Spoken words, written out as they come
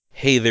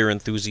Hey there,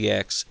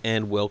 enthusiasts,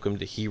 and welcome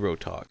to Hero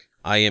Talk.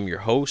 I am your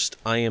host,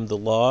 I am the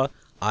law,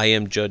 I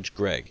am Judge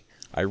Greg.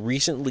 I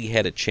recently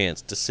had a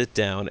chance to sit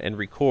down and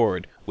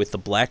record with the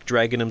Black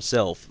Dragon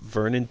himself,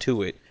 Vernon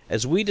Tuitt,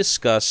 as we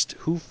discussed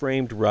Who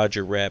Framed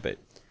Roger Rabbit.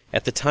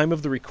 At the time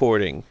of the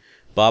recording,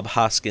 Bob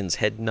Hoskins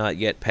had not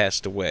yet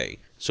passed away,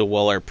 so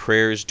while our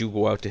prayers do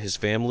go out to his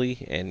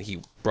family, and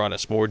he brought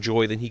us more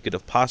joy than he could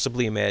have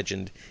possibly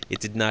imagined, it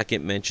did not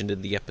get mentioned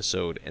in the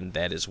episode, and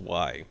that is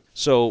why.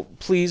 So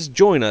please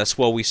join us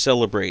while we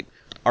celebrate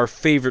our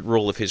favorite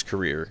role of his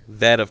career,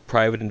 that of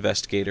private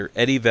investigator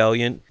Eddie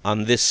Valiant,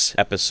 on this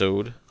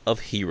episode of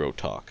Hero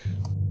Talk.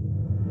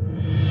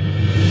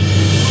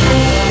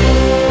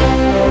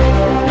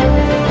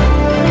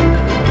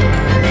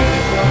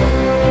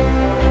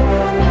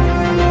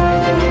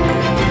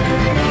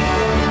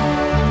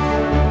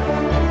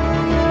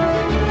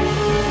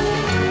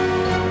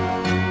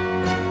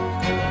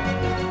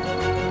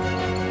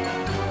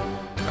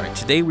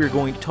 Today we're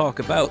going to talk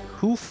about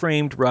Who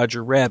Framed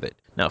Roger Rabbit.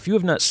 Now, if you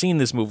have not seen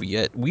this movie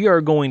yet, we are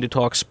going to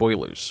talk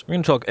spoilers. We're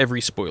going to talk every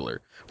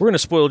spoiler. We're going to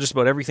spoil just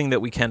about everything that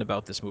we can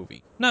about this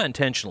movie. Not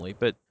intentionally,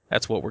 but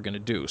that's what we're going to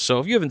do. So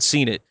if you haven't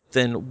seen it,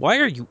 then why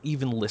are you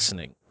even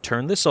listening?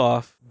 Turn this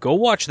off, go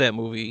watch that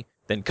movie,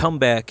 then come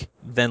back,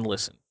 then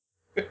listen.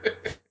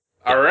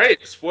 All right,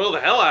 spoil the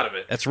hell out of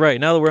it. That's right.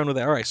 Now that we're on with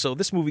that. All right, so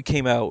this movie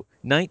came out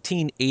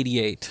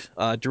 1988,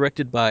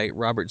 directed by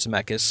Robert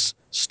Zemeckis,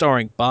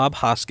 starring Bob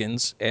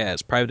Hoskins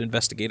as private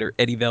investigator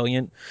Eddie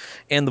Valiant,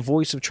 and the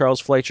voice of Charles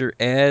Fleischer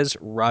as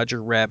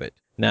Roger Rabbit.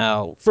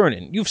 Now,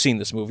 Vernon, you've seen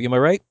this movie, am I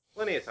right?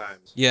 Plenty of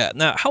times. Yeah.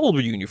 Now, how old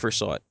were you when you first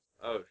saw it?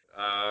 Oh,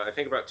 I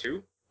think about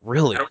two. I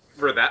Really? don't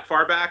remember that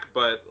far back,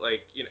 but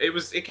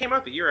it came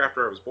out the year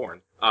after I was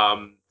born.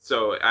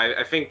 So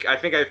I think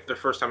the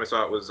first time I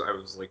saw it was I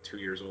was like 2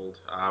 years old.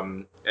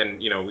 And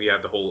we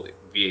had the whole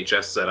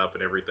VHS setup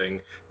and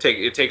everything.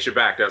 It takes you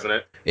back, doesn't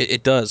it?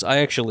 It does. I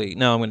actually,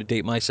 now I'm going to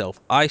date myself.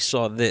 I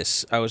saw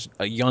this, I was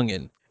a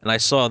youngin', and I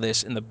saw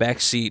this in the back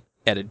seat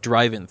at a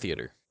drive-in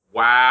theater.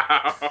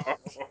 Wow.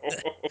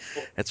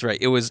 That's right.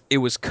 It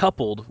was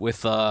coupled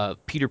with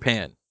Peter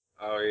Pan.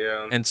 Oh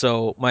yeah. And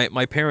so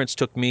my parents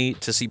took me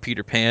to see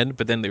Peter Pan,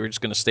 but then they were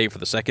just going to stay for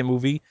the second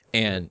movie.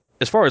 And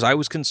as far as I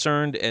was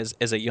concerned, as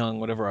a young,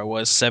 whatever I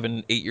was,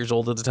 7, 8 years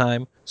old at the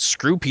time,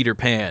 screw Peter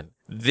Pan.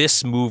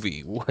 This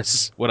movie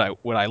was what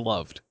I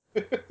loved.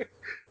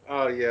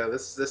 Oh yeah.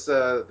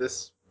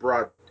 This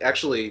brought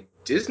actually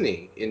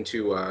Disney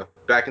into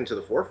back into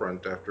the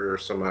forefront after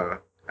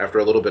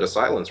a little bit of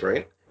silence,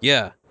 right?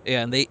 Yeah,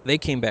 yeah, and they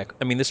came back.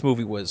 I mean, this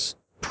movie was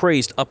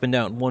praised up and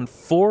down. Won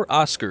 4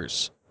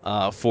 Oscars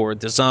for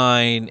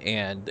design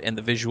and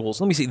the visuals.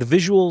 Let me see the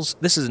visuals.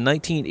 This is a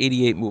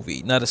 1988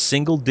 movie. Not a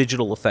single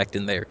digital effect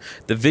in there.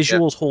 The Yeah.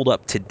 visuals hold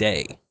up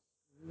today.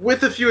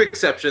 With a few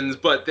exceptions,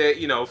 but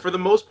for the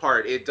most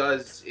part, it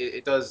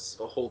does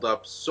hold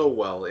up so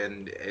well,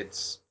 and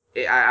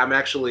I'm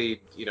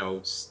actually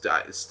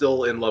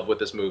still in love with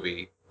this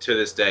movie to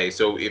this day.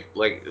 So if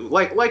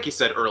like you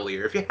said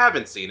earlier, if you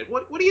haven't seen it,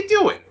 what are you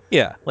doing?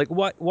 Yeah, like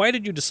why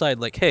did you decide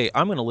like, hey,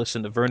 I'm gonna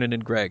listen to Vernon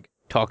and Greg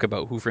talk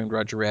about Who Framed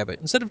Roger Rabbit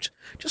instead of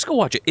just go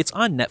watch it? It's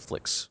on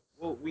Netflix.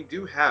 Well, we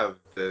do have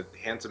the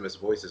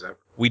handsomest voices ever.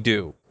 We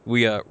do.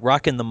 We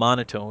rocking the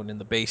monotone and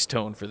the bass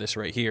tone for this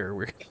right here.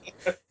 We're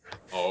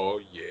Oh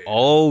yeah.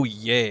 oh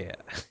yeah.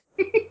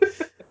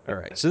 All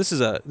right. So this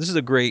is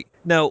a great.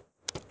 Now,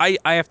 I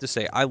have to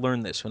say I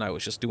learned this when I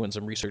was just doing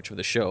some research for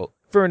the show.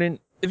 Vernon,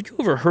 have you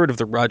ever heard of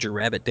the Roger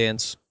Rabbit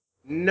dance?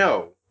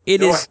 No,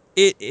 It no. is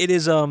it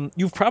is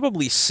you've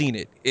probably seen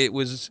it. It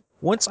was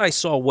once I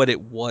saw what it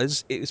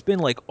was, it's been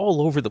like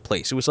all over the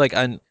place. It was like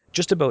on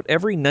just about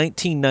every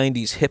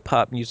 1990s hip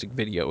hop music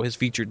video has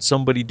featured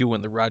somebody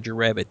doing the Roger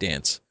Rabbit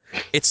dance.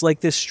 It's like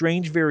this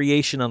strange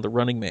variation on the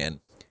Running Man.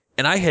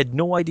 And I had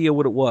no idea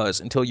what it was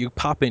until you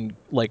pop in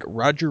like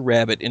Roger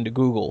Rabbit into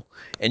Google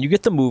and you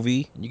get the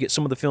movie, and you get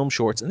some of the film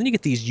shorts, and then you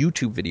get these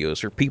YouTube videos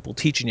for people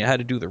teaching you how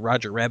to do the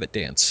Roger Rabbit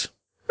dance.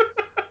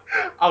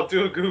 I'll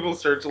do a Google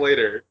search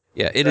later.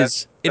 Yeah, it That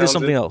is. It is sounds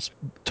something it. else,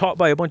 taught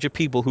by a bunch of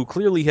people who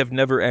clearly have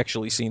never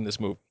actually seen this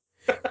movie.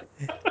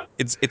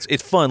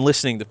 It's fun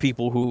listening to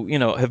people who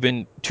have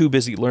been too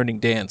busy learning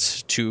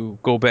dance to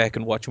go back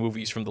and watch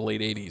movies from the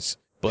late '80s.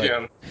 But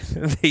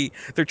Yeah.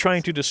 they're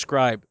trying to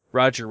describe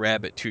Roger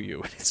Rabbit to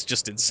you. It's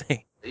just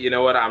insane. You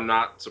know what? I'm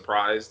not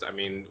surprised. I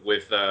mean,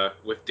 with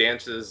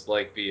dances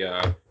like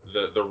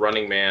the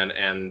Running Man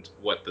and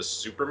what the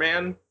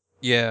Superman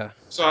Yeah,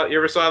 you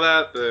ever saw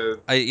that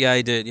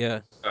I did.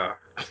 Yeah, uh,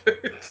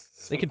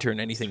 they can turn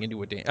anything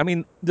into a dance. I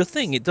mean, the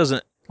thing it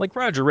doesn't like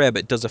Roger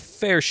Rabbit does a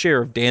fair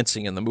share of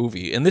dancing in the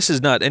movie, and this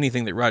is not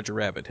anything that Roger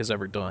Rabbit has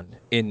ever done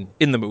in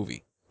the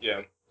movie.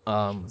 yeah.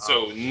 Um,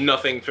 So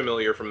nothing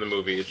familiar from the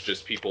movie. It's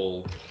just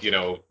people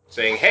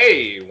saying,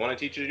 "Hey, want to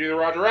teach you to do the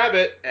Roger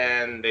Rabbit,"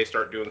 and they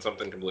start doing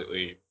something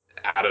completely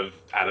out of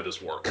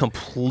this world.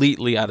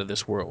 completely out of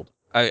this world.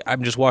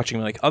 I'm just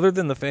watching like other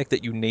than the fact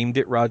that you named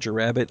it Roger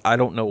Rabbit, I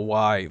don't know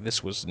why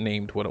this was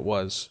named what it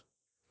was.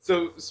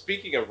 So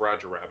speaking of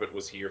Roger Rabbit,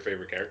 was he your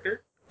favorite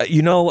character?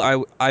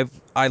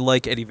 I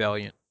like Eddie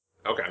Valiant.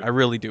 Okay. I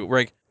really do.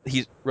 Right,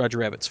 he's Roger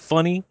Rabbit's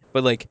funny,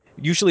 but like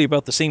usually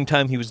about the same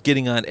time he was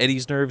getting on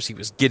Eddie's nerves, he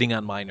was getting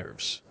on my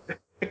nerves.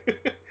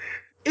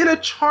 In a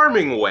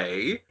charming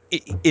way.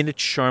 In a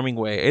charming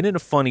way and in a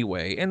funny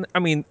way. And I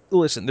mean,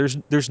 listen,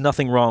 there's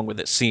nothing wrong with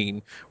that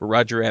scene where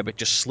Roger Rabbit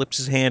just slips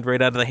his hand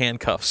right out of the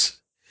handcuffs.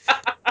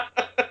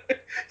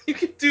 You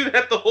can do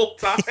that the whole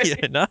time.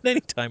 Yeah, not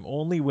anytime,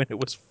 only when it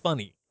was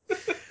funny.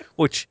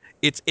 Which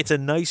it's a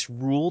nice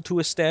rule to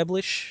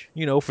establish,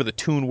 for the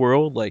Toon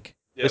world. Like,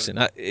 Yeah. listen,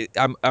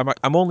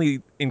 I'm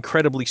only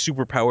incredibly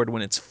superpowered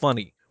when it's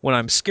funny. When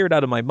I'm scared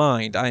out of my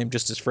mind, I am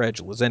just as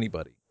fragile as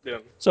anybody. Yeah.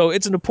 So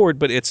it's an important,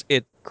 but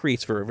it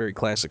creates for a very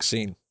classic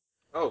scene.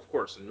 Oh, of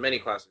course, and many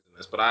classics in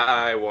this, but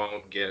I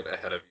won't get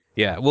ahead of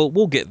you. Yeah,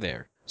 we'll get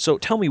there. So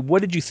tell me,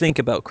 what did you think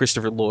about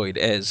Christopher Lloyd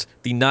as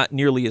the not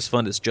nearly as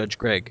fun as Judge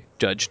Greg,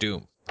 Judge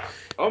Doom?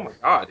 Oh my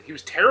God, he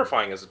was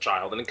terrifying as a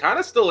child, and he kind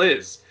of still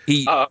is.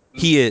 He Um,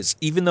 he is.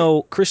 Even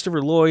though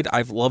Christopher Lloyd,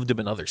 I've loved him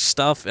in other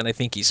stuff, and I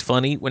think he's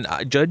funny. When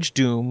Judge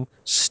Doom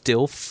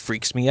still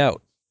freaks me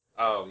out.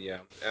 oh yeah,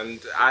 and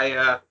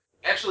I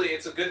actually,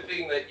 it's a good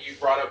thing that you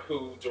brought up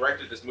who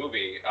directed this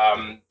movie.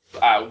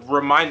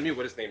 Remind me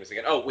what his name is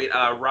again. Oh wait,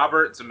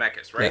 Robert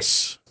Zemeckis, right?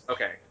 Yes,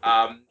 Okay.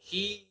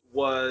 He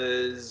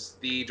was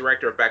the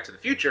director of Back to the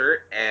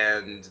Future,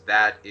 and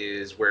that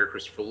is where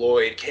Christopher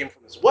Lloyd came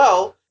from as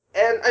well.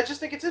 And I just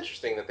think it's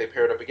interesting that they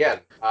paired up again.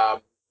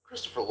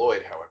 Christopher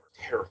Lloyd, however,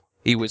 terrifying.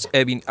 he was.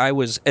 I mean, I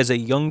was as a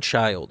young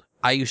child.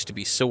 I used to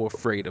be so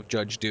afraid of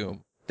Judge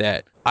Doom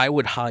that I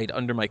would hide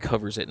under my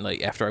covers at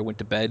night after I went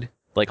to bed,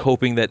 like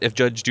hoping that if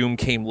Judge Doom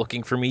came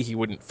looking for me, he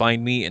wouldn't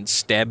find me and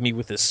stab me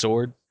with his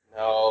sword.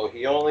 No,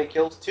 he only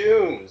kills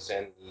tunes,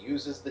 and he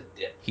uses the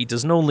dip. He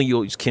doesn't only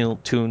use kill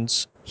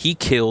tunes, he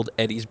killed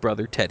Eddie's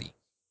brother Teddy.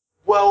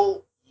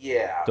 Well,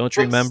 yeah, Don't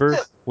you remember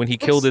when he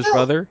but killed his still,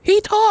 brother?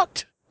 He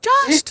talked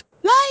just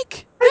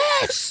like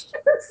this.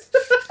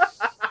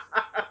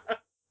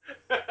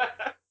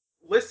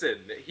 Listen,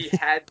 he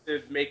had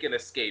to make an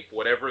escape,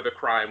 whatever the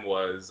crime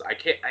was. I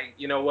can't.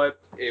 You know what?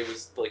 It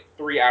was like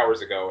 3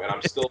 hours ago, and I'm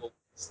Yeah.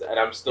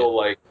 still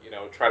like,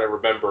 trying to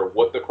remember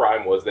what the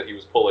crime was that he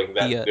was pulling. He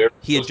That there,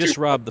 he had those two. just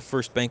robbed the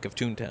first bank of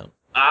Toontown.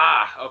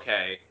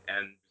 Okay,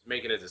 and he's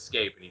making his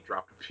escape, and he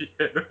dropped a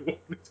piano on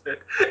his head,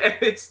 and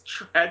it's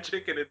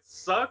tragic and it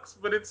sucks,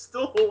 but it's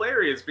still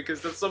hilarious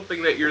because that's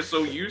something that you're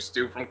so used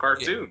to from It,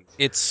 cartoons.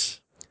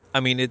 it's I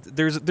mean,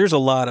 there's a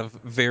lot of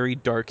very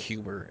dark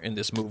humor in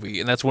this movie,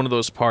 and that's one of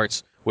those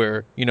parts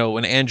where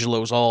when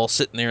Angelo's all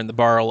sitting there in the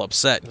bar all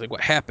upset, he's like, "What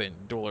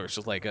happened?" Dolores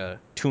is like,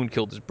 Toon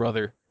killed his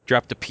brother,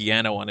 dropped a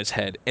piano on his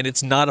head," and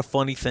it's not a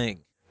funny thing.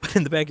 But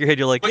in the back of your head,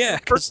 you're like, But "Yeah, your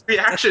first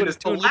because that's reaction what a is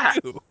to Toon would laugh.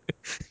 do."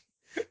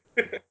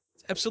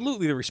 It's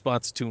absolutely the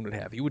response a Toon would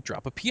have. He would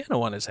drop a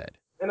piano on his head.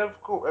 And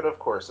of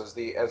course, as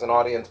an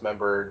audience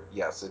member,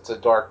 yes, it's a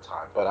dark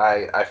time, but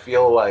I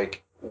feel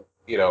like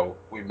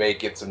we may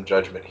get some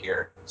judgment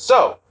here.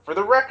 So, for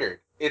the record,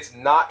 it's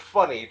not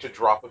funny to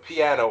drop a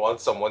piano on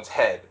someone's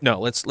head. No,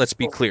 let's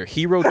be clear.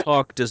 Hero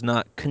Talk does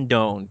not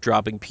condone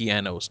dropping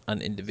pianos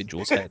on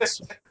individuals'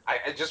 heads.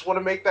 I just want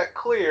to make that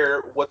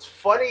clear. What's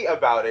funny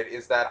about it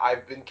is that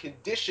I've been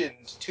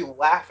conditioned to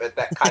laugh at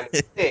that kind of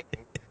thing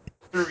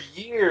through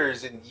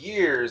years and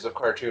years of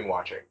cartoon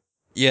watching.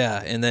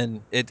 Yeah, and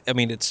then I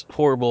mean, it's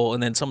horrible,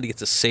 and then somebody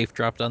gets a safe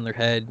dropped on their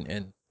head,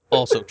 and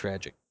also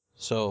tragic.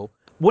 So,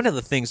 one of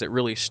the things that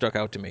really stuck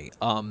out to me,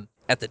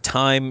 at the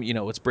time,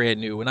 it's brand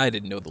new, and I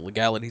didn't know the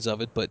legalities of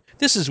it, but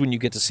this is when you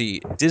get to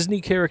see Disney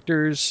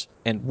characters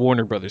and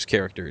Warner Brothers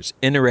characters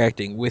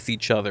interacting with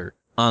each other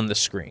on the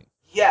screen.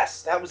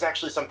 Yes, that was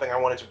actually something I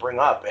wanted to bring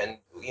up, and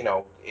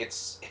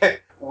it's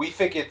we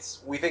think it's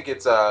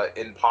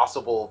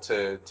impossible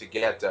to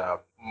get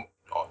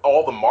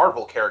all the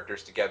Marvel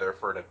characters together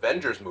for an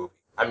Avengers movie.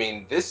 I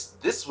mean, this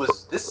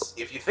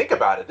if you think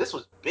about it, this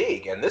was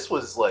big, and this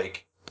was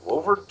like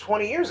over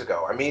 20 years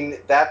ago. I mean,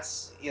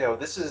 that's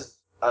this is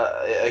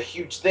a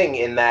huge thing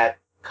in that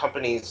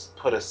companies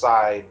put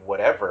aside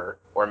whatever,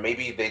 or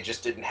maybe they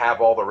just didn't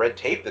have all the red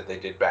tape that they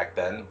did back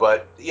then.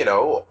 But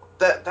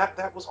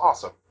that was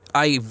awesome.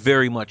 I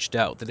very much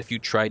doubt that if you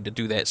tried to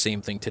do that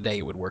same thing today,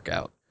 it would work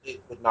out.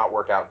 It would not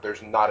work out.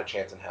 There's not a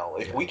chance in hell.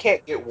 If Yeah. we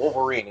can't get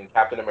Wolverine and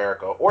Captain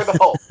America or the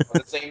Hulk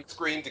on the same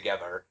screen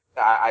together,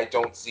 I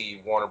don't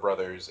see Warner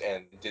Brothers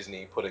and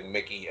Disney putting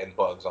Mickey and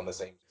Bugs on the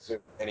same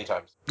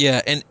anytime.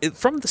 Yeah, and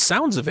from the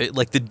sounds of it,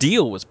 like the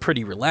deal was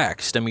pretty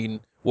relaxed. I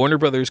mean, Warner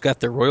Brothers got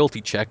their royalty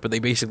check, but they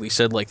basically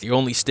said like the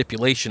only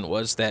stipulation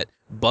was that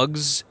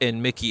Bugs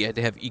and Mickey had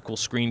to have equal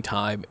screen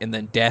time, and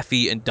then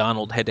Daffy and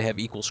Donald had to have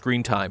equal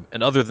screen time.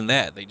 And other than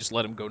that, they just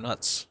let them go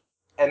nuts.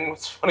 And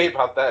what's funny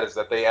about that is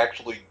that they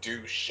actually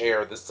do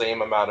share the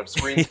same amount of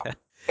screen Yeah, time.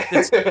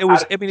 it How was.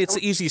 did I mean, it's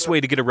you the easiest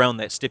way to get around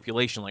that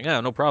stipulation. Like,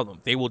 no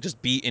problem. They will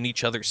just be in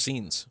each other's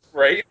scenes.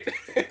 right?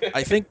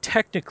 I think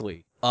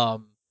technically,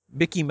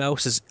 Mickey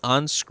Mouse is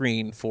on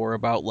screen for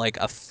about like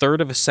a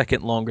third of a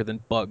second longer than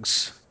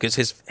Bugs because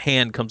his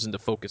hand comes into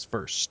focus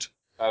first.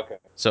 Okay.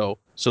 So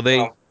they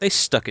Well, they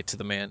stuck it to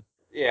the man.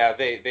 Yeah,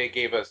 they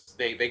gave us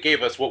they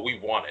gave us what we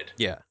wanted.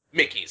 Yeah,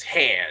 Mickey's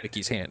hand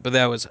Mickey's hand. But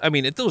that was, I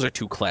mean, those are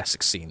two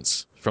classic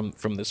scenes from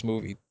this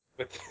movie.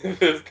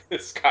 with the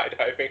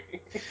skydiving.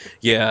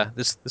 Yeah,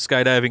 the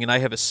skydiving, and I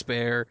have a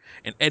spare,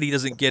 and Eddie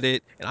doesn't get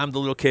it, and I'm the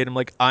little kid. I'm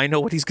like, I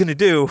know what he's gonna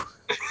do.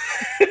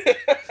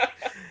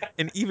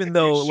 And even You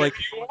though sure like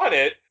you want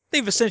it?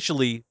 they've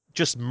essentially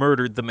just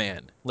murdered the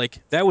man,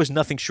 like that was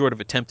nothing short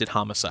of attempted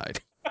homicide.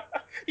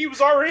 He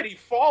was already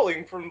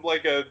falling from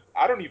like a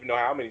I don't even know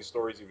how many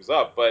stories he was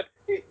up, but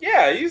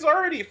yeah, he's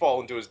already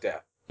fallen to his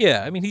death.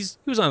 Yeah, I mean he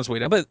was on his way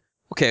down, but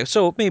okay,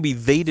 so maybe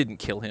they didn't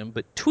kill him,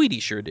 but Tweety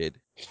sure did.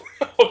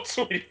 Oh,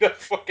 Tweety, that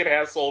fucking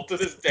asshole. To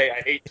this day,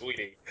 I hate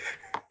Tweety.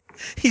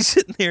 He's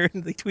sitting there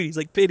and the Tweety's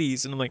like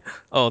pities, and I'm like,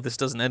 oh, this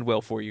doesn't end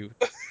well for you.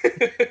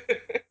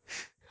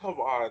 Come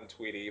on,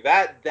 Tweety.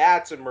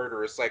 That's a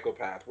murderous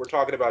psychopath. We're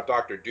talking about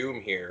Doctor Doom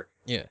here,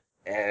 Yeah,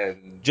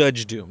 and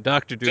Judge Doom,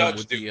 Doctor Doom Judge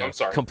would Doom. be I'm a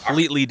sorry, Doctor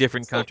completely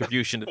different Doom.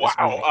 contribution to this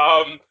movie.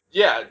 Wow.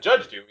 Yeah,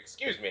 Judge Doom.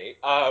 Excuse me.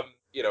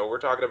 We're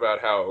talking about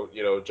how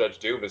Judge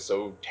Doom is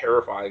so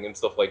terrifying and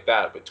stuff like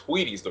that, but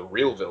Tweety's the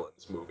real villain in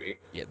this movie.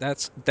 Yeah,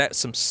 that's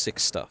some sick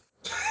stuff.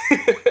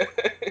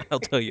 I'll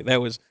tell you,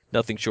 that was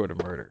nothing short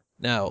of murder.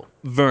 Now,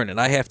 Vernon,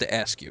 I have to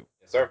ask you.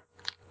 Yes, sir.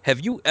 Have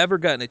you ever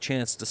gotten a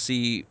chance to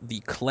see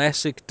the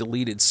classic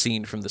deleted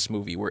scene from this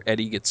movie where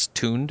Eddie gets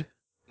tuned?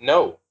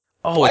 No.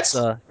 Oh, What?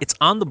 it's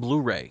on the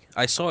Blu-ray.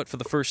 I saw it for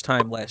the first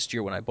time last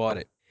year when I bought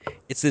it.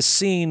 It's this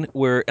scene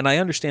where, and I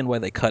understand why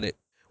they cut it,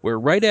 where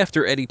right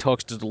after Eddie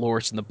talks to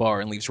Dolores in the bar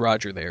and leaves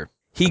Roger there,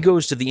 he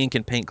goes to the Ink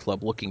and Paint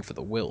Club looking for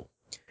the will,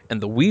 and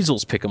the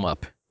Weasels pick him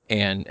up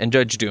and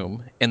Judge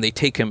Doom, and they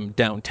take him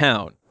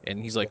downtown, and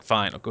he's like,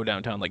 "Fine, I'll go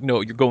downtown." Like,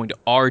 no, you're going to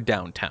our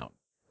downtown.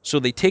 So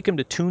they take him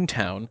to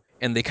Toontown,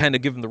 and they kind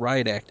of give him the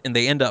riot act, and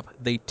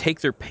they take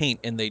their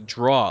paint and they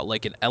draw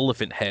like an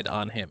elephant head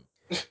on him.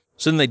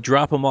 So then they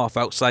drop him off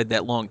outside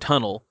that long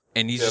tunnel,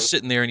 and he's Yeah. just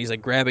sitting there and he's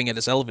like grabbing at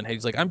his elephant head.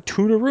 He's like, I'm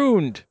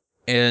Toonarooned.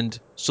 And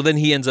so then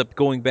he ends up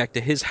going back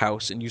to his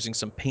house and using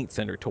some paint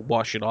thinner to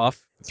wash it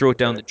off, throw it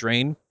down Okay. the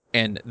drain.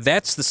 And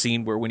that's the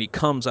scene where when he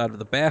comes out of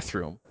the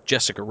bathroom,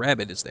 Jessica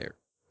Rabbit is there.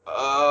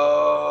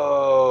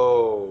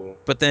 Oh.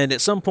 But then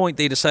at some point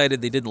they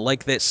decided they didn't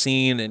like that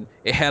scene, and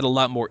it had a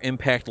lot more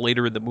impact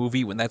later in the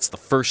movie when that's the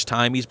first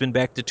time he's been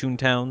back to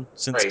Toontown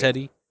since Right.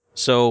 Teddy.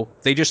 So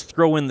they just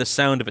throw in the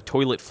sound of a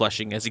toilet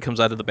flushing as he comes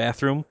out of the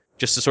bathroom,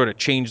 just to sort of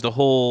change the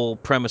whole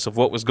premise of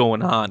what was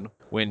going on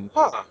when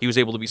Huh. he was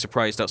able to be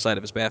surprised outside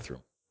of his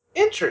bathroom.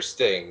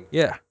 Interesting.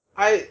 Yeah.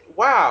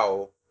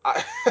 Wow.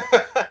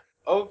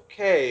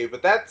 Okay,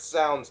 but that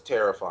sounds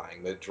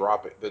terrifying. The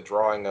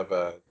drawing of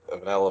an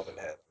elephant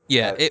head.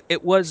 Yeah, That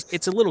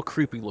it's a little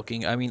creepy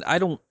looking. I mean, I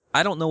don't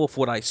know if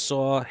what I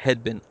saw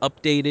had been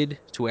updated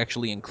to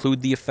actually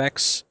include the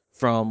effects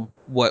from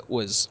what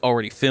was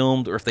already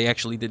filmed, or if they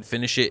actually did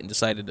finish it and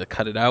decided to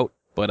cut it out.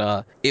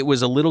 But it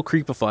was a little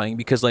creepifying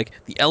because like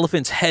the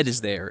elephant's head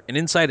is there, and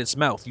inside its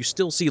mouth you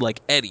still see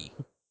like Eddie.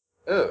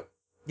 ugh.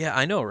 Yeah,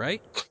 I know,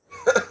 right?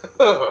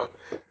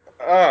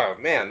 Oh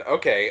man.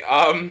 Okay.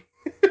 I'm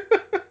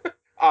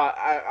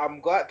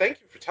glad. Thank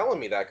you for telling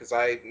me that because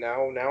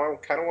now I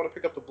kind of want to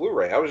pick up the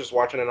Blu-ray. I was just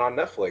watching it on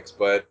Netflix,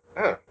 but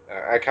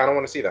I kind of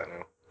want to see that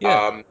now.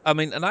 Yeah. I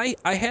mean, and I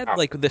had Wow,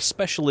 like the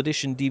special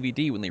edition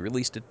DVD when they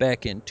released it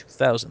back in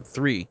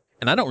 2003,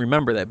 and I don't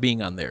remember that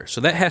being on there.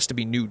 So that has to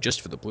be new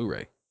just for the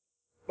Blu-ray.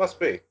 must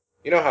be.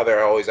 You know how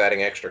they're always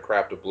adding extra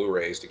crap to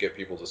Blu-rays to get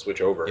people to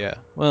switch over. Yeah.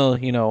 Well,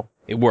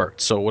 it worked.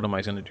 So what am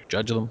I going to do?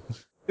 Judge them?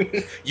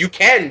 You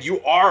can.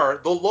 You are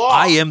the I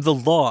law. am the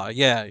law.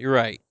 Yeah, you're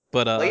right.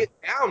 But Lay it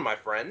down, my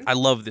friend. I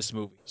love this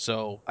movie,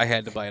 so I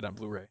had to buy it on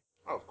Blu-ray.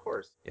 Oh, of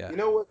course. Yeah. You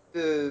know what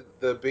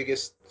the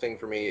biggest thing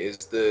for me is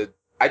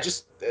I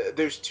just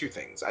there's two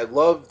things. I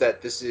love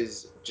that this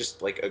is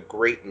just like a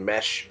great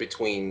mesh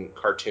between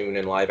cartoon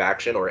and live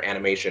action or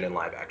animation and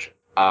live action.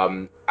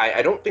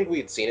 I don't think we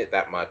had seen it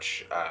that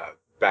much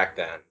back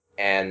then,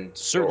 and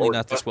Certainly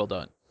not this well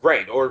done.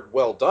 right, or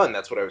well done.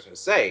 That's what I was going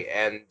to say.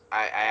 And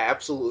I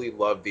absolutely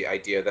love the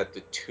idea that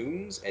the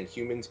toons and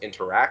humans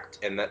interact,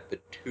 and that the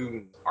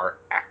toons are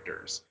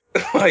actors.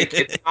 Like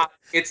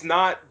it's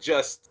not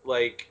just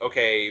like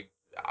okay,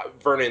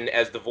 Vernon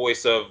as the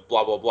voice of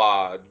blah blah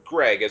blah,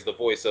 Greg as the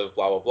voice of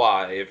blah blah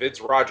blah. If it's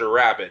Roger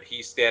Rabbit,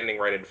 he's standing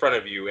right in front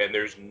of you, and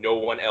there's no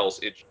one else.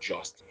 It's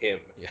just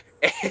him. Yeah.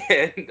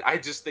 And I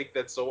just think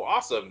that's so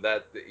awesome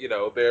that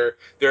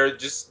they're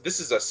just this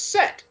is a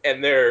set,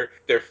 and they're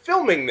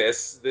filming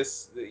this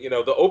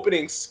the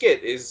opening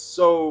skit is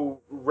so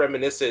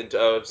reminiscent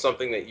of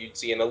something that you'd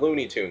see in a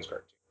Looney Tunes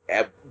cartoon.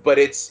 But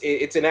it's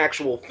an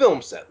actual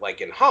film set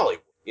like in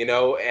Hollywood,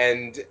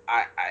 and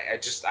I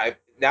just I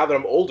now that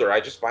I'm older, I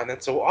just find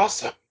that so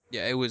awesome.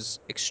 Yeah, it was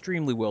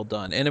extremely well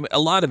done. And a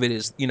lot of it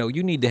is, you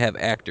need to have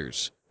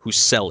actors who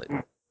sell it.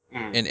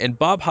 Mm. And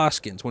Bob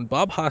Hoskins, when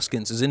Bob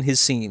Hoskins is in his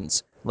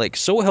scenes, like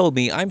so help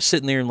me, I'm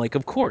sitting there and like,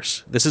 of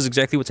course, this is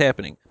exactly what's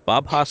happening.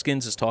 Bob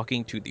Hoskins is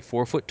talking to the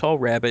 4 foot tall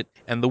rabbit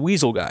and the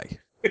weasel guy.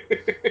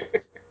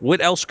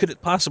 What else could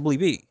it possibly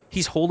be?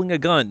 He's holding a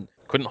gun.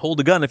 Couldn't hold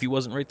a gun if he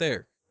wasn't right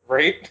there.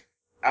 Right?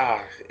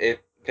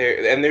 It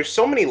there and there's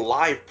so many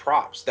live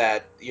props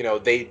that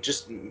they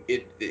just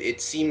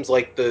it seems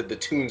like the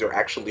tunes are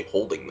actually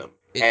holding them,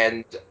 It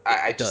and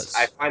I it just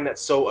I does. find that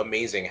so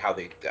amazing how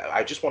they.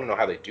 I just want to know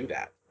how they do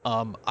that.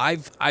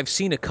 I've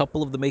seen a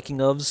couple of the making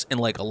ofs, and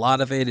like a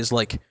lot of it is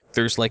like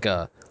there's like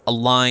a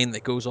line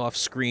that goes off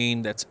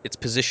screen that's it's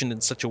positioned in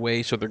such a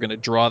way so they're gonna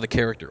draw the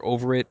character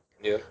over it.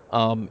 Yeah.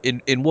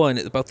 In one,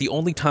 about the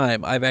only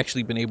time I've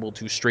actually been able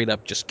to straight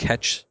up just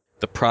catch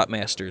the prop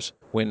masters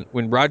when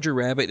Roger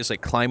Rabbit is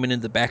like climbing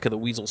in the back of the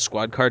Weasel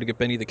squad car to get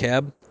Benny the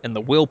cab, and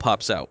the will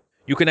pops out.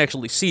 You can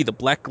actually see the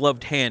black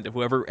gloved hand of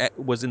whoever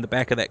was in the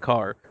back of that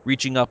car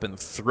reaching up and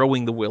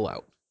throwing the will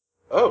out.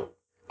 Oh,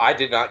 I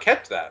did not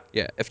catch that.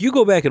 Yeah, if you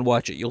go back and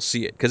watch it, you'll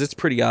see it because it's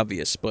pretty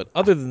obvious. But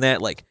other than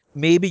that, like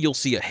maybe you'll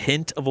see a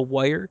hint of a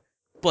wire,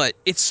 but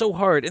it's so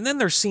hard. And then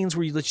there's scenes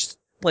where you just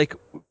like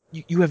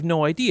you have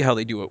no idea how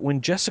they do it.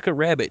 When Jessica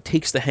Rabbit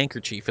takes the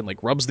handkerchief and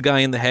like rubs the guy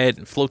in the head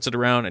and floats it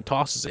around and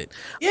tosses it,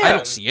 I don't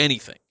Yeah. see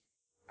anything.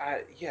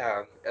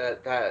 Yeah.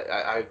 That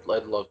I'd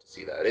love to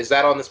see that. Is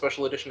that on the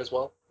special edition as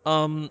well?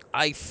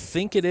 I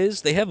think it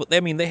is. They have. I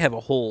mean, they have a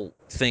whole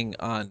thing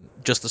on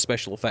just the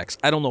special effects.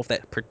 I don't know if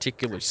that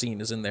particular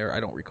scene is in there. I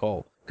don't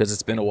recall because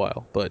it's been a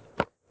while. But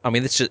I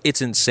mean,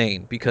 it's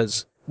insane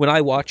because when I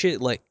watch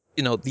it, like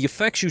the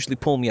effects usually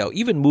pull me out.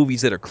 Even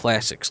movies that are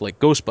classics, like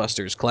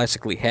Ghostbusters,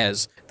 classically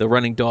has the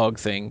running dog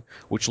thing,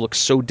 which looks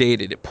so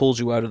dated it pulls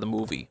you out of the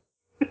movie.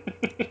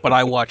 But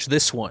I watch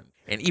this one,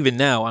 and even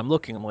now I'm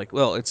looking. I'm like,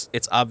 well, it's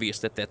obvious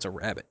that that's a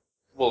rabbit.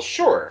 Well,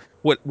 sure.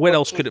 What But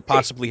else could it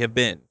possibly have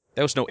been?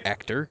 That was no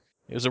actor.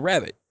 It was a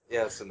rabbit.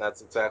 yes, and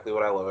that's exactly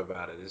what I love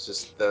about it. It's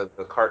just the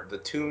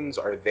tunes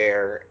are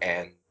there,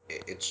 and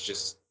it's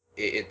just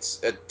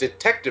it's a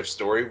detective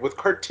story with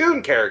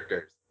cartoon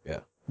characters. Yeah,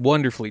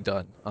 wonderfully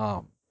done.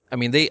 I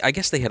mean, I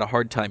guess they had a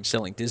hard time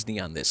selling Disney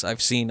on this.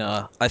 I've seen,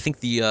 I think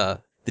the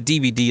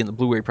DVD and the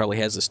Blu-ray probably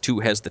has this too.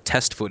 Has the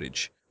test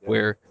footage Yeah.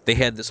 where they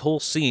had this whole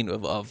scene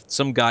of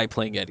some guy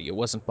playing Eddie. It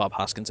wasn't Bob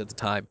Hoskins at the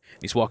time.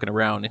 He's walking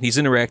around and he's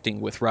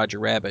interacting with Roger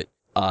Rabbit.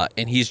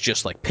 And he's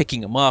just like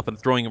picking him up and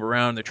throwing him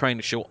around. They're trying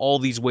to show all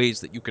these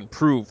ways that you can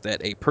prove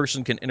that a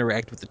person can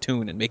interact with the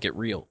tune and make it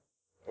real.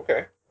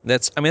 Okay.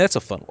 I mean, that's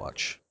a fun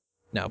watch.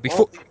 Now,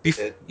 Well, they did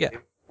it. yeah,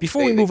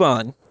 before we They move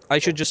on, I yeah.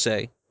 should just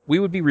say we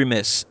would be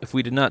remiss if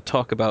we did not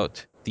talk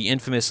about the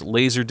infamous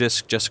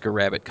Laserdisc Jessica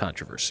Rabbit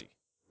controversy.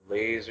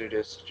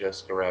 Laserdisc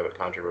Jessica Rabbit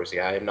controversy.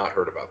 I have not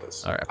heard about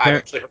this. All right, I've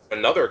actually heard of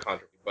another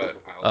controversy,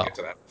 but I'll oh, get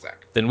to that in a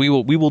sec. then we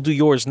will do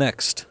yours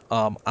next.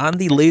 On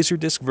the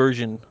Laserdisc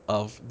version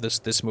of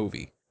this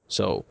movie.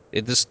 So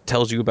this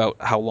tells you about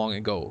how long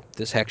ago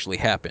this actually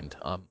happened.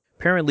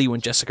 Apparently, when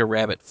Jessica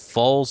Rabbit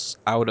falls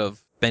out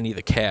of Benny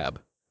the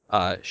Cab,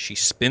 she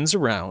spins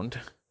around,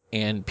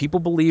 and people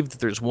believe that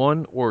there's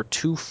one or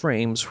two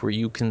frames where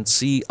you can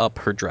see up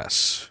her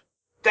dress.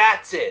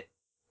 That's it.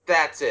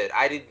 That's it.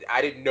 I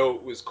didn't know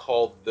it was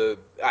called the.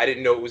 I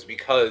didn't know it was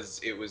because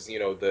it was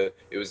the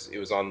it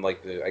was on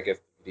like the I guess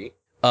DVD.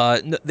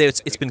 No,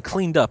 it's been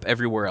cleaned up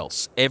everywhere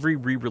else. Every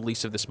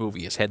re-release of this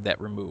movie has had that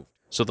removed.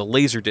 So the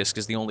Laserdisc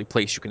is the only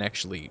place you can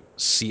actually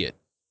see it.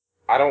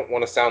 I don't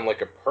want to sound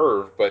like a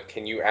perv, but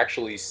can you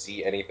actually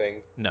see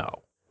anything?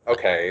 No.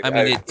 Okay. I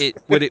mean,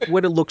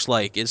 it looks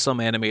like is some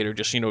animator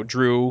just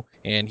drew,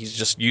 and he's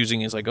just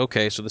using is like,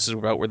 okay, so this is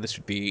about where this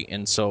would be,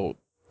 and so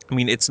I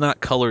mean it's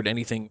not colored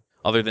anything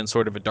other than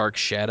sort of a dark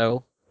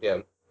shadow, Yeah.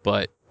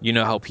 but you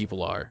know how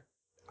people are.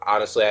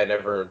 Honestly, I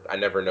never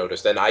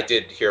noticed, and I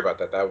did hear about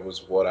that. That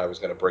was what I was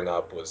going to bring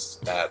up was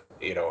that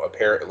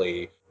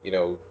apparently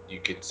you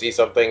could see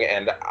something,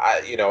 and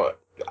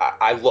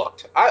I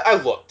looked. I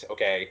looked.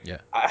 Okay. Yeah.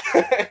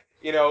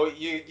 You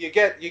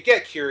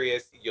get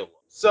curious. You look.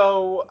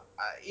 So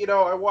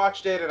I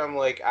watched it, and I'm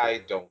like,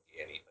 I don't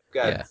see anything.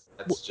 Yeah.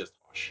 That's just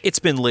hush. It's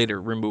been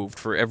later removed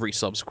for every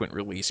subsequent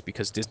release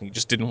because Disney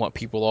just didn't want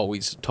people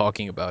always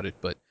talking about it.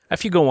 But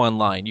if you go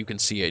online, you can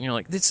see it, and you're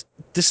like, this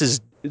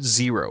is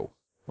zero.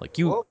 Like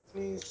you, Well,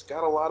 he's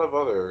got a lot of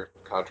other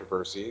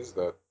controversies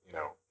that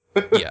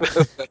yeah,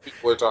 that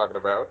people are talking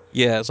about.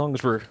 yeah. As long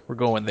as we're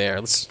going there,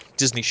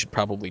 Disney should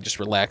probably just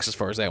relax as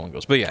far as that one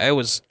goes. But yeah,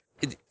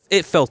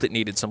 it felt it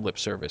needed some lip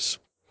service.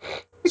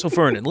 So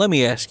Vernon, let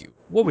me ask you,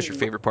 what was your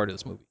favorite part of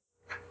this movie?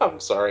 I'm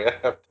sorry. I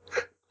have.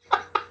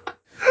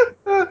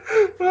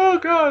 Oh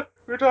God,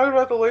 we are talking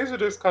about the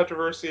Laserdisc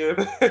controversy,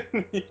 and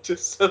then you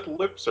just said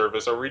lip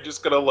service. Are we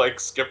just gonna like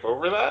skip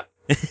over that?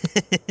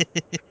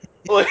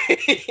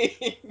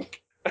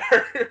 Like,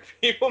 are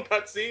people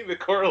not seeing the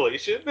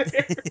correlation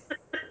there?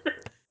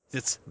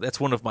 That's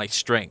one of my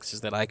strengths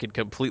is that I can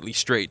completely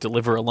straight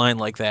deliver a line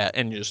like that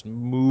and just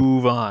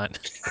move on.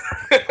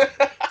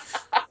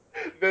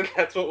 Then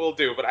that's what we'll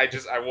do. But I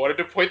wanted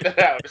to point that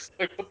out. It's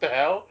like, what the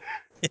hell?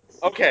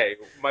 Okay,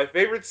 my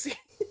favorite scene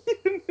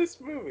in this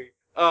movie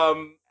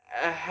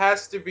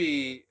has to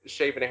be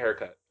shaving a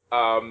haircut.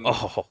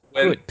 Oh,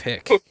 When good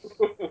pick.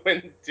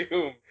 when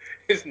Doom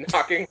is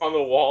knocking on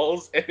the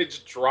walls and it's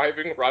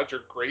driving Roger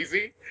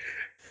crazy,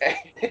 and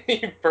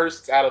he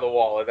bursts out of the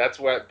wall, and that's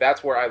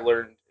where I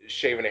learned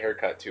shaving a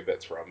haircut 2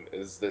 bits from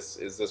is this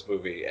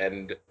movie,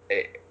 and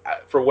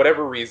for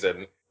whatever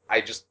reason,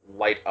 I just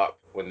light up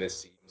when this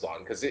scene's on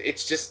because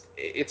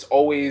it's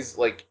always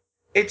like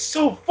it's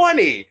so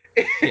funny.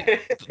 Yeah,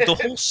 the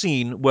whole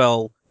scene,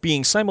 well,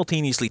 being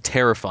simultaneously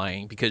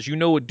terrifying because you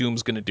know what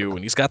Doom's gonna do, and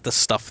he's got the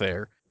stuff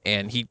there,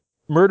 and he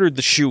murdered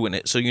the shoe in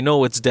it, so you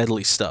know it's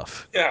deadly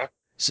stuff. Yeah,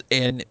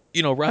 And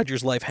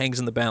Roger's life hangs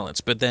in the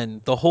balance, but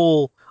then the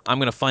whole "I'm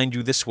gonna find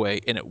you this way"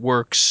 and it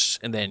works,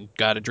 and then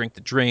gotta drink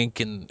the drink,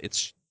 and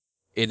it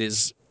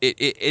is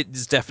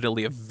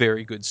definitely a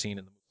very good scene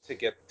in the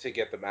to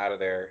get them out of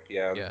there.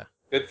 Yeah, movie. Yeah,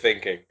 good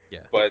thinking.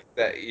 yeah. But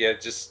that yeah,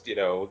 just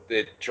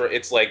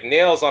it's like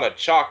nails on a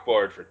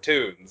chalkboard for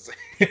tunes.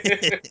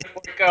 Like,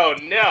 oh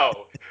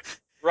no,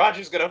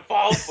 Roger's gonna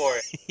fall for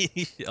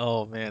it.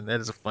 Oh man, that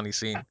is a funny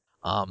scene.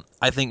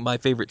 I think my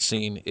favorite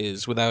scene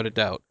is without a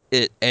doubt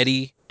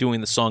Eddie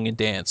doing the song and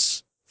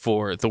dance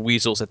for the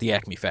Weasels at the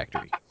Acme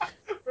factory.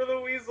 For the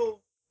weasels.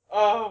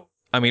 Oh,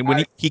 I mean, when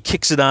I, he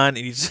kicks it on and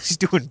he's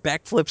doing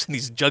backflips and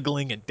he's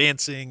juggling and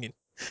dancing and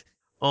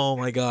oh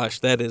my gosh,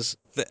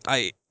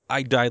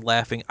 I died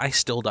laughing. I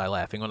still die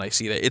laughing when I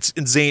see that. It's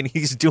insane.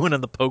 He's doing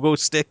on the pogo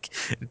stick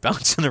and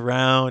bouncing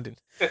around and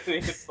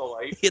it's the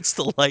light. he hits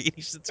the light and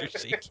he sits there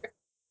shaking.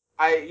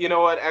 You know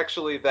what?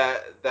 Actually,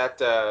 that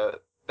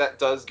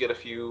does get a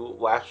few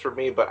laughs from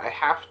me, but I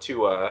have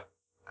to.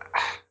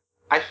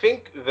 I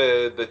think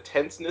the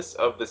tenseness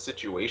of the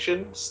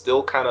situation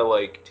still kind of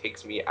like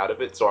takes me out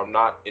of it, so I'm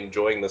not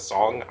enjoying the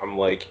song. I'm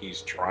like,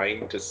 he's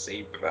trying to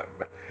save them.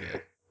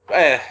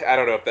 Yeah. I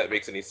don't know if that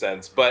makes any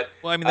sense, but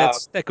Well, I mean uh,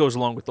 that goes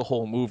along with the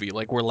whole movie.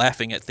 Like we're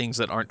laughing at things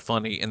that aren't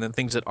funny, and then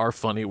things that are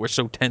funny, we're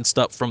so tensed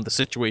up from the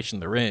situation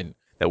they're in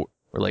that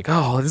we're like,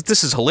 oh,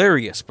 this is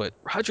hilarious, but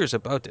Roger's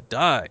about to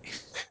die.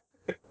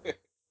 I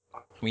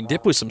mean,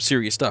 Dip was some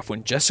serious stuff.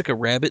 When Jessica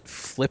Rabbit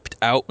flipped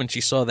out when she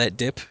saw that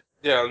dip,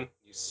 yeah,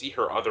 you see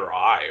her other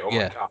eye. Oh my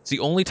yeah, god. it's the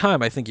only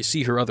time I think you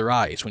see her other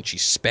eyes when she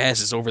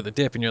spazzes over the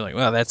dip, and you're like,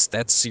 well,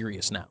 that's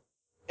serious now.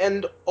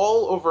 And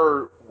all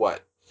over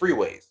what?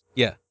 Freeways.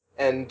 Yeah,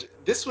 And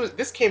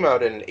this came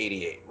out in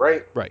 88,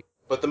 right? right.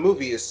 But the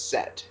movie is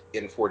set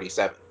in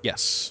 47.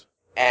 Yes.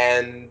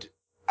 And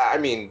I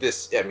mean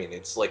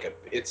it's like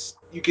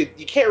you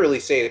can't really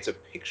say it's a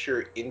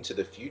picture into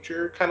the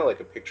future, kind of like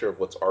a picture of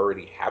what's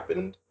already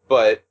happened,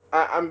 but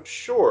I'm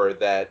sure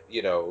that,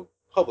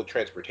 public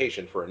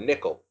transportation for a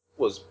nickel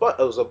was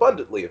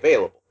abundantly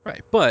available.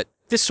 Right, but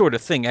this sort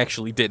of thing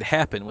actually did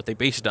happen. What they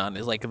based it on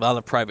is like a lot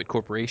of private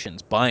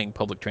corporations buying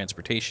public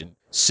transportation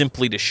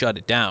simply to shut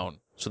it down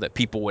so that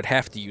people would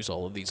have to use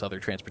all of these other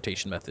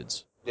transportation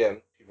methods. Yeah,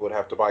 people would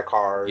have to buy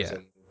cars Yeah.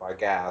 and buy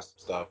gas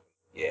stuff.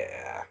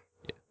 Yeah.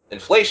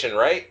 Inflation,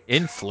 right?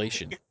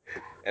 Inflation.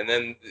 And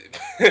then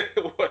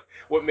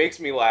what makes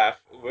me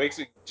laugh, what makes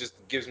me just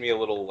gives me a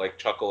little like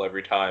chuckle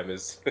every time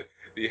is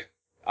the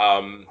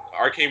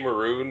Arcane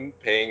Maroon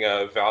paying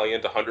a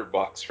Valiant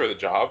 $100 for the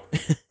job.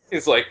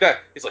 It's like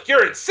that. It's like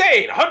you're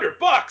insane.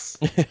 $100.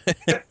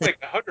 That's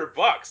like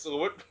 $100. So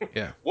what?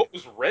 Yeah. What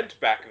was rent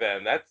back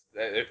then?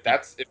 If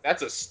that's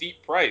a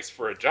steep price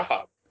for a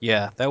job.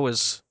 Yeah, that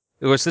was.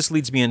 Of course, this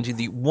leads me into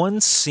the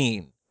one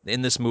scene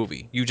in this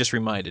movie. You just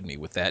reminded me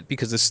with that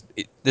because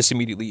this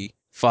immediately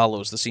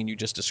follows the scene you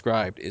just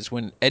described. Is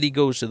when Eddie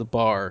goes to the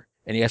bar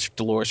and he asks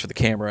Dolores for the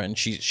camera, and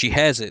she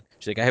has it.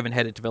 She's like, I haven't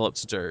had it developed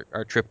since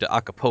our trip to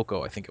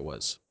Acapulco, I think it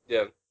was.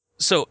 Yeah.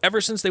 So ever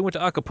since they went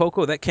to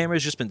Acapulco, that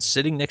camera's just been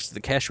sitting next to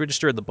the cash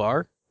register at the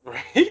bar.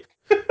 Right.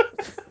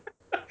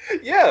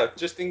 Yeah.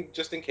 Just in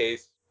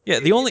case. Yeah,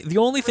 the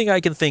only thing I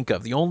can think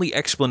of, the only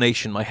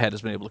explanation my head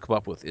has been able to come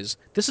up with is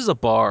this is a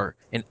bar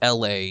in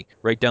L.A.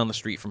 right down the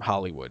street from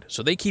Hollywood,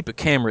 so they keep a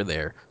camera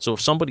there, so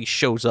if somebody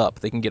shows up,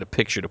 they can get a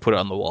picture to put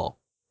on the wall.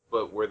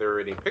 But were there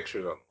any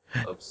pictures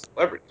of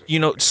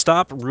celebrities?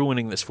 Stop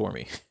ruining this for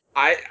me.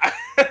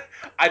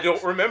 I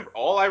don't remember.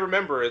 All I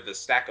remember are the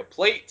stack of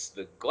plates,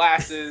 the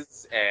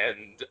glasses,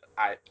 and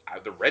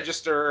the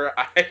register.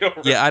 I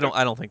don't Yeah, remember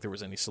I don't think there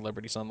was any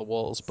celebrities on the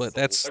walls, but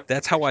celebrity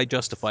that's how I pictures.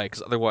 justify it,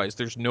 because otherwise,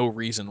 there's no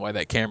reason why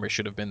that camera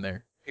should have been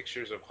there.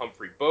 Pictures of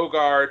Humphrey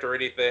Bogart or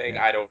anything.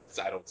 Yeah. I don't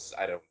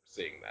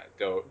seeing that.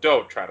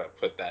 Don't try to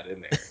put that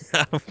in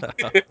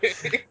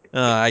there.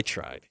 I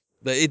tried.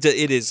 It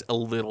is a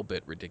little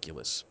bit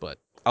ridiculous, but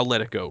I'll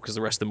let it go because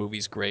the rest of the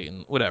movie's great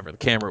and whatever. The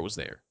camera was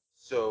there.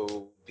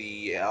 So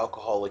the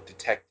alcoholic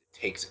detective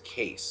takes a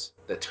case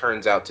that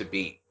turns out to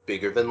be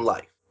bigger than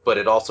life, but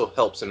it also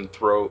helps him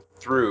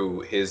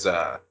through his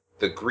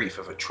the grief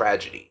of a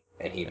tragedy,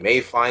 and he may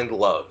find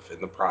love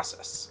in the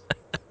process.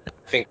 I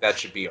think that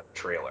should be our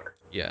trailer.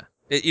 Yeah.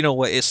 You know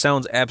what? It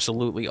sounds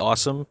absolutely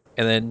awesome.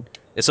 And then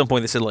at some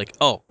point they said like,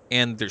 oh,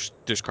 and there's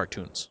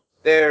cartoons,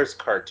 There's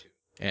cartoon.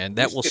 and We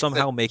that should will get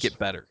somehow make it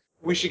better.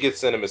 we should get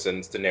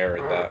CinemaSins to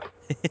narrate that.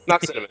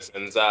 Not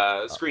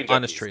CinemaSins, Screen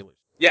Honest Junkies. trailers.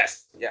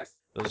 Yes, yes.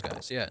 Those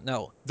guys. Yeah.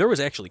 No, there was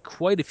actually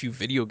quite a few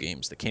video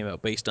games that came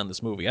out based on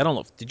this movie. I don't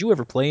know. Did you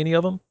ever play any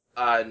of them?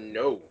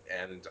 No,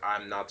 and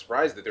I'm not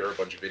surprised that there are a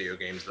bunch of video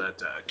games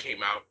that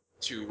came out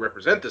to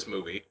represent this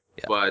movie,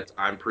 Yeah. but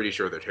I'm pretty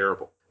sure they're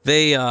terrible.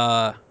 They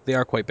are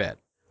quite bad.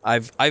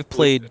 I've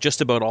played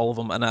just about all of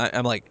them, and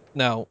I'm like,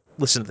 now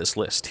listen to this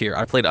list here.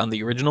 I played on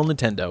the original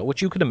Nintendo,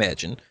 which you could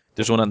imagine.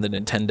 There's one on the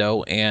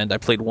Nintendo, and I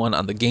played one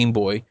on the Game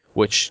Boy,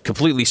 which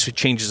completely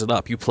changes it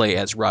up. You play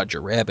as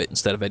Roger Rabbit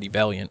instead of Eddie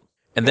Valiant.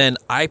 And then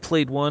I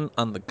played one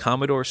on the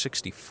Commodore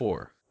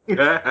 64.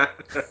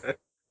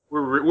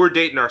 We're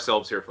dating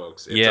ourselves here,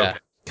 folks. It's Yeah, okay.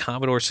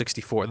 Commodore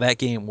 64. That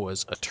game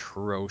was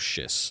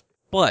atrocious.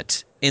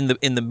 But in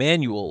the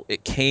manual,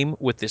 it came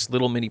with this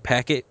little mini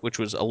packet, which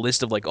was a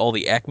list of like all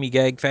the Acme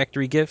Gag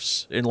factory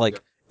gifts, and like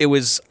it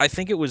was, I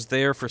think it was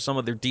there for some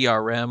of their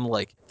DRM.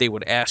 Like they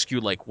would ask you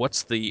like,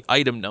 what's the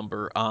item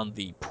number on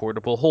the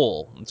portable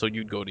hole, and so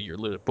you'd go to your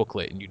little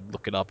booklet and you'd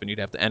look it up and you'd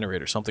have to enter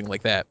it or something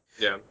like that.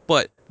 Yeah.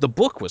 But the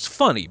book was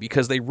funny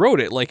because they wrote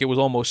it like it was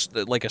almost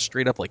like a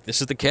straight up like,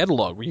 this is the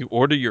catalog where you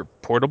order your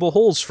portable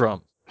holes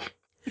from.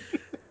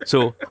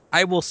 So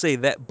I will say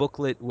that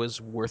booklet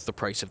was worth the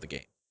price of the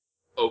game.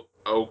 Oh,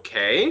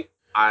 okay.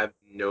 I'm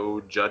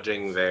no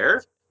judging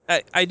there.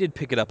 I did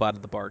pick it up out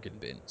of the bargain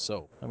bin,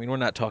 so I mean we're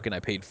not talking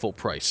I paid full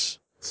price.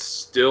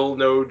 Still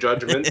no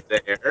judgment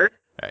there.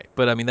 All right,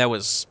 but I mean that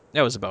was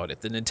about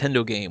it. The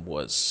Nintendo game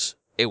was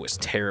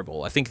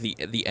terrible. I think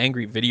the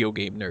Angry Video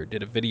Game Nerd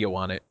did a video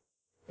on it,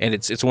 and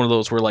it's one of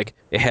those where like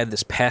it had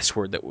this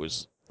password that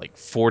was like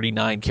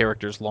 49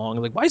 characters long.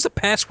 Like, why is the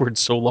password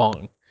so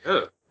long?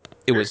 Ugh,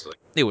 It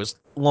was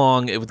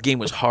long. The game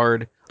was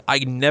hard. I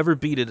never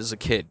beat it as a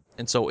kid,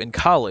 and so in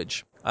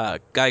college, a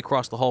guy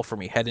across the hall from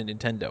me had a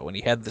Nintendo, and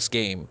he had this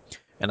game.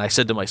 And I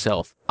said to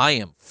myself, I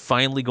am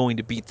finally going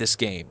to beat this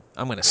game.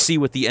 I'm going to see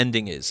what the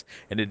ending is,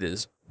 and it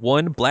is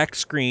one black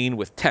screen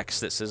with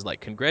text that says like,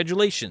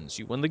 "Congratulations,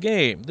 you won the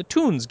game. The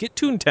Toons get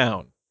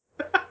Toontown."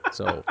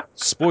 So,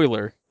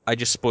 spoiler, I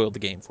just spoiled the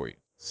game for you.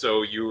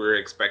 So you were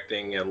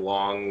expecting a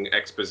long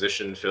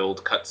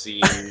exposition-filled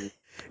cutscene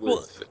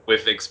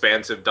with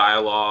expansive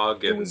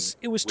dialogue and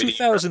It was witty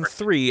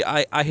 2003.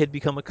 I had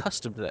become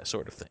accustomed to that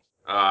sort of thing.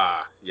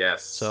 Ah,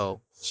 yes.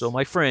 So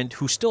my friend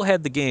who still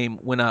had the game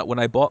when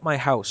I bought my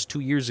house 2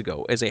 years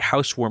ago as a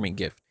housewarming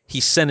gift, he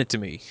sent it to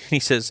me. He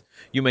says,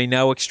 "You may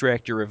now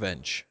extract your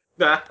revenge."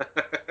 So,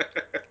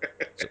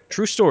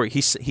 true story.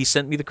 He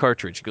sent me the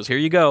cartridge. He goes, "Here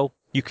you go.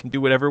 You can do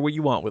whatever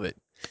you want with it."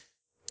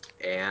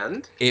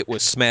 And It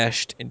was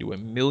smashed into a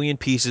million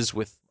pieces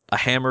with a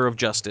hammer of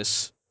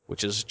justice,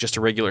 which is just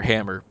a regular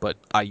hammer, but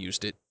I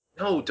used it.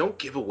 no, don't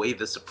give away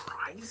the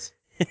surprise.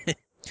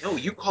 No,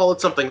 you call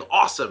it something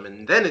awesome,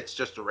 and then it's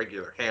just a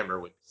regular hammer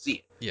when you see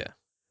it. Yeah,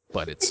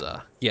 but it's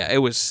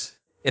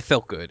it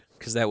felt good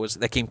because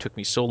that game took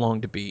me so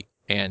long to beat,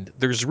 and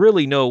there's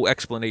really no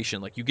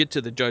explanation. Like you get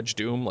to the Judge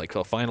Doom, like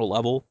the final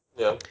level,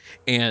 Yeah.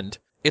 and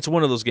it's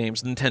one of those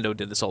games. Nintendo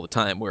did this all the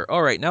time, where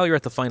all right, now you're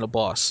at the final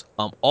boss.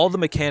 All the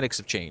mechanics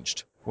have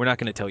changed. We're not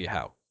going to tell you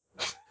how.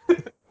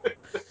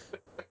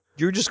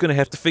 You're just going to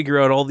have to figure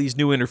out all these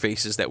new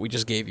interfaces that we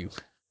just gave you.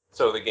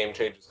 So the game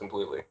changes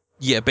completely.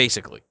 Yeah,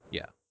 basically.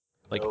 Yeah.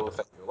 Like, No,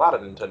 thank you. A lot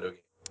of Nintendo games.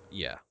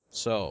 yeah.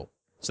 So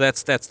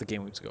that's the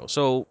game weeks ago.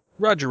 So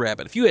Roger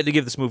Rabbit, if you had to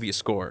give this movie a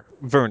score,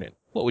 Vernon,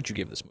 what would you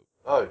give this movie?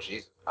 Oh,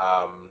 jeez.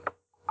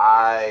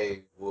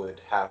 I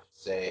would have to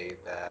say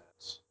that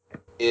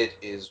it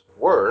is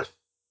worth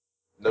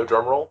no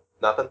drum roll,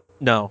 nothing.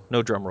 No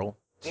drum roll.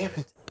 Damn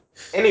it.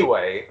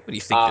 Anyway, What do you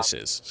think this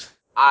is?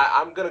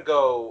 I'm gonna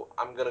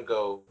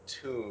go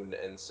tune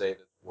and say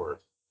that it's worth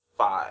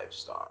 5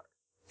 stars.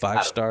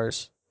 5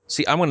 stars?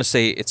 See, I'm going to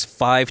say it's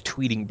 5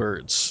 tweeting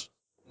birds.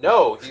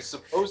 No, he's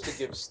supposed to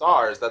give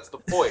stars. That's the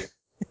point.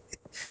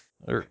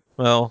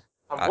 Well,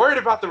 I'm worried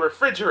about the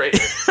refrigerator.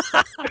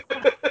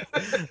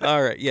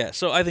 all right, yeah.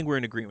 So I think we're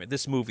in agreement.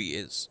 This movie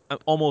is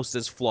almost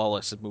as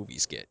flawless as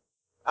movies get.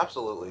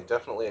 Absolutely,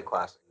 definitely a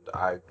classic.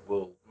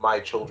 My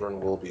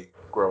children will be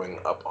growing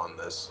up on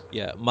this.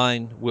 Yeah,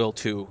 mine will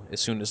too, as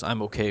soon as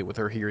I'm okay with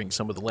her hearing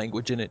some of the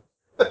language in it.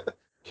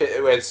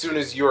 As soon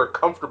as you are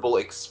comfortable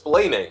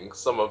explaining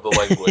some of the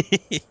language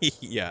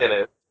Yeah. in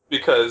it,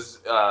 because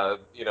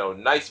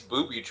nice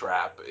booby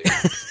trap.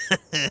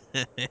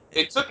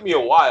 It took me a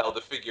while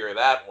to figure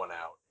that one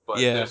out, but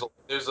Yeah.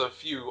 there's a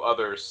few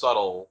other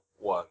subtle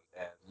ones,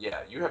 and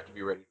yeah, you have to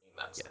be ready to mean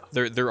that stuff.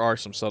 There are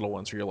some subtle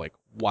ones where you're like,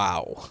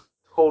 wow.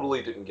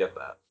 Totally didn't get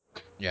that.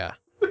 Yeah.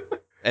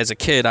 As a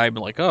kid, I'm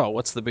like, oh,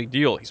 what's the big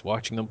deal? He's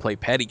watching them play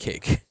patty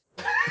cake.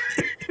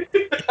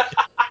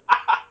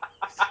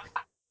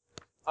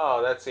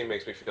 Oh, that scene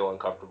makes me feel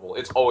uncomfortable.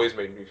 It's always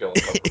made me feel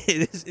uncomfortable.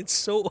 It's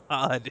so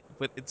odd,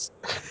 but it's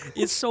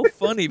so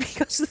funny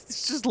because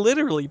it's just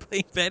literally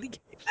playing patty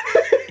cake.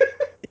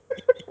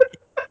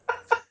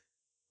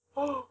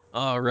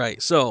 All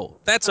right, so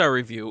that's our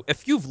review.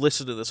 If you've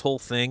listened to this whole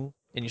thing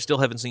and you still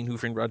haven't seen Who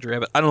Framed Roger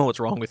Rabbit, I don't know what's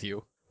wrong with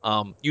you.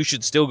 You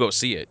should still go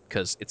see it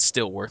because it's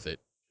still worth it.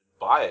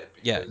 Buy it.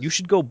 Yeah, you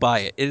should go buy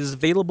it. It is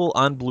available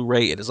on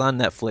Blu-ray. It is on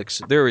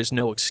Netflix. There is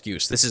no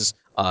excuse. This is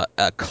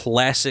a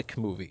classic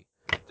movie.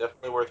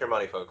 Definitely worth your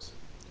money, folks.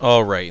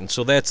 All right, and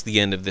so that's the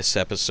end of this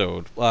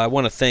episode. I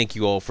want to thank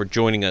you all for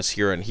joining us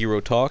here on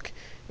Hero Talk.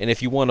 And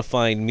if you want to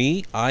find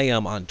me, I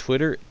am on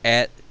Twitter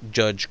at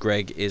Judge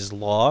Greg is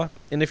Law.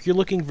 And if you're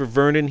looking for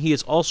Vernon, he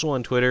is also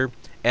on Twitter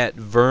at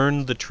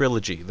Vern the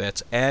Trilogy.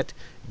 That's at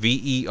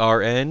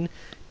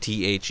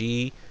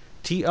VERNTHETRILOGY.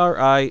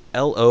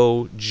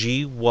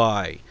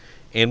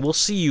 And we'll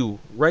see you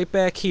right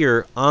back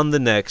here on the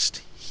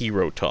next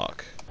Hero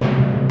Talk.